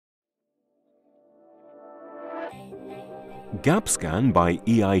Gappscan by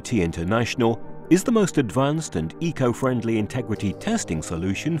EIT International is the most advanced and eco-friendly integrity testing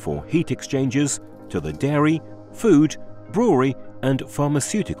solution for heat exchangers to the dairy, food, brewery and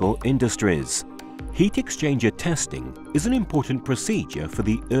pharmaceutical industries. Heat exchanger testing is an important procedure for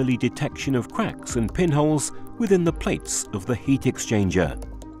the early detection of cracks and pinholes within the plates of the heat exchanger.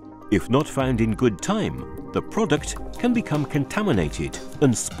 If not found in good time, the product can become contaminated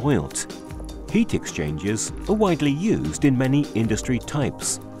and spoilt. Heat exchangers are widely used in many industry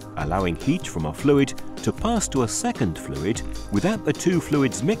types, allowing heat from a fluid to pass to a second fluid without the two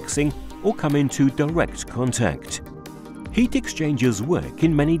fluids mixing or come into direct contact. Heat exchangers work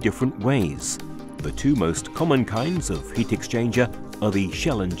in many different ways. The two most common kinds of heat exchanger are the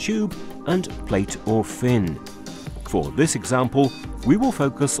shell and tube and plate or fin. For this example, we will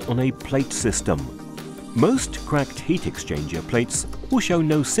focus on a plate system. Most cracked heat exchanger plates will show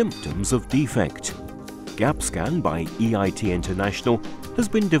no symptoms of defect. Gappscan by EIT International has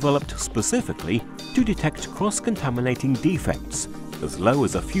been developed specifically to detect cross-contaminating defects as low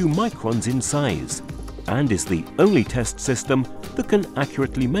as a few microns in size, and is the only test system that can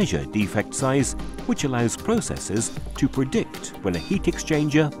accurately measure defect size, which allows processors to predict when a heat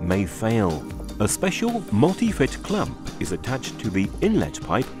exchanger may fail. A special multi-fit clamp is attached to the inlet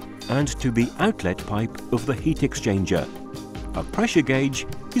pipe and to the outlet pipe of the heat exchanger. A pressure gauge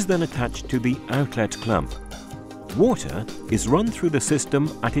is then attached to the outlet clamp. Water is run through the system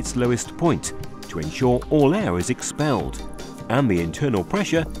at its lowest point to ensure all air is expelled, and the internal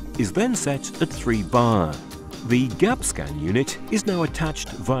pressure is then set at 3 bar. The Gappscan unit is now attached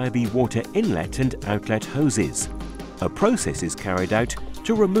via the water inlet and outlet hoses. A process is carried out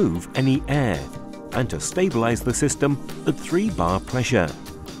to remove any air and to stabilize the system at 3 bar pressure.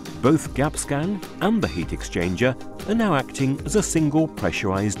 Both Gappscan and the heat exchanger are now acting as a single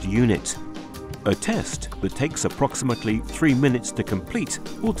pressurized unit. A test that takes approximately 3 minutes to complete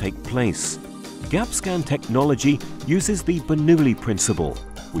will take place. Gappscan technology uses the Bernoulli principle,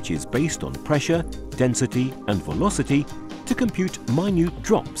 which is based on pressure, density and velocity to compute minute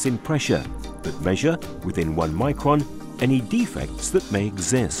drops in pressure that measure within 1 micron any defects that may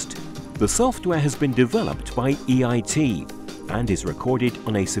exist. The software has been developed by EIT and is recorded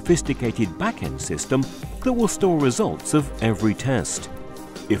on a sophisticated back-end system that will store results of every test.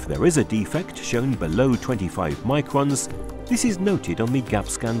 If there is a defect shown below 25 microns, this is noted on the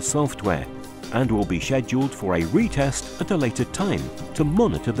Gappscan software and will be scheduled for a retest at a later time to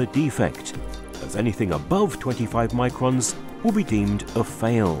monitor the defect, as anything above 25 microns will be deemed a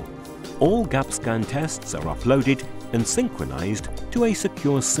fail. All Gappscan tests are uploaded and synchronized to a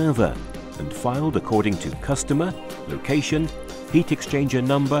secure server and filed according to customer, location, heat exchanger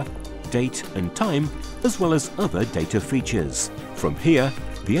number, date and time, as well as other data features. From here,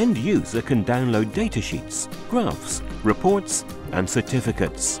 the end user can download datasheets, graphs, reports and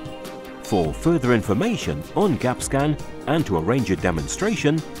certificates. For further information on Gappscan and to arrange a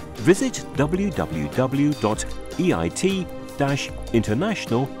demonstration, visit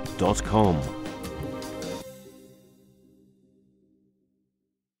www.eit-international.com.